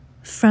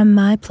From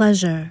My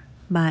Pleasure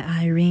by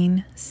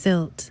Irene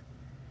Silt.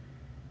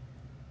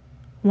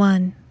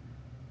 1.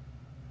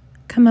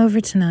 Come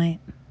over tonight.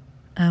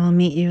 I will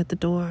meet you at the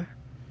door.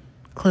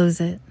 Close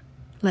it.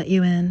 Let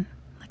you in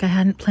like I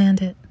hadn't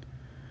planned it.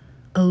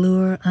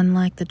 Allure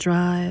unlike the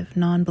drive,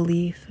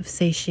 non-belief of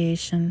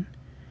satiation.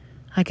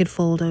 I could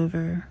fold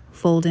over,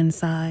 fold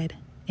inside,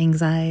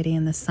 anxiety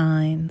and the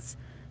signs,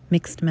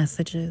 mixed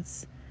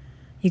messages.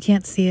 You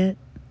can't see it,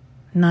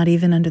 not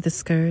even under the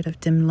skirt of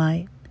dim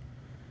light.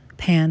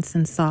 Pants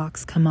and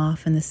socks come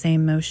off in the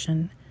same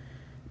motion,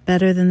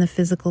 better than the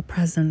physical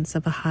presence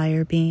of a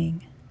higher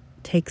being.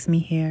 Takes me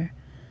here,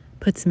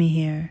 puts me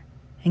here,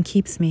 and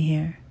keeps me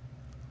here.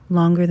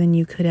 Longer than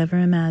you could ever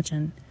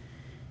imagine,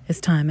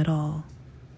 is time at all.